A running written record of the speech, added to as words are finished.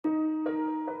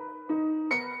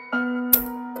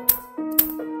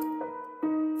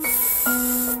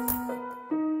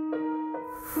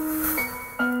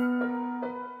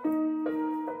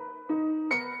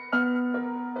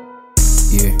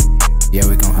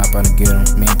hop out and get 'em.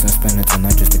 Me and Tim spending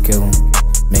tonight just to kill 'em.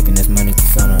 Making this money to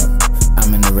sun up.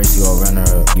 I'm in the race, you all runner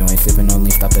up. You ain't sipping no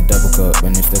lean, stop the double cup.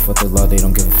 When they still fuck the law, they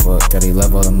don't give a fuck. Daddy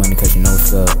love all the money cause you know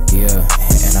what's up. Yeah,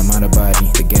 and I'm out of body.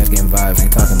 The gas getting vibes,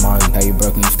 ain't talking Marley. How you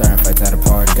broke when you starting fights at a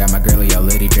party. Got my girlie out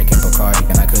litty drinking Bacardi.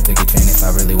 And I could take a chain if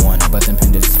I really wanted. But them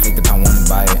pendants is fake if I wanna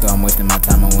buy it. So I'm wasting my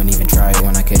time, I wouldn't even try it.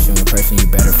 When I catch you in person, you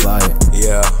better fly it.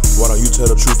 Yeah, why don't you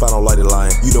tell the truth, I don't like it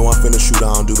lying. You know I'm finna shoot,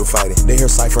 I don't do the fighting. They hear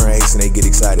Cypher and Ace and they get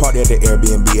excited. Party at the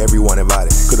Airbnb, everyone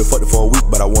invited. Could've fucked it for a week,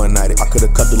 but I one nighted. I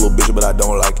could've cut the little bitch, but I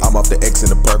don't like it. I'm off the X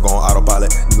and the perk on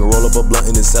autopilot. You can roll up a blunt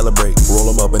and then celebrate.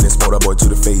 Roll them up and then smoke that boy to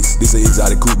the face. This a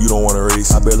exotic coupe, you don't wanna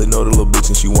race. I barely know the little bitch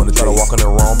and she wanna try to walk on the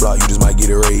wrong block, you just might get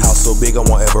erased. House so big I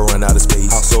won't ever run out of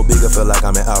space. House so big I feel like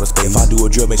I'm in outer space. If I do a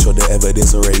drill, make sure the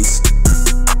evidence erased.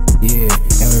 Yeah,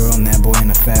 and we rolling that boy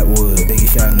in the fat wood. Biggie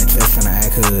shot in the chest tryna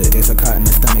act hood. There's a caught in the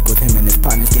stomach with him and his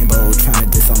partners getting bold, tryna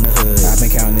diss on the hood. I've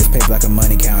been counting this paper like a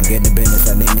money counter. Get the business,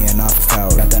 I need me an office tower.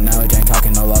 Got that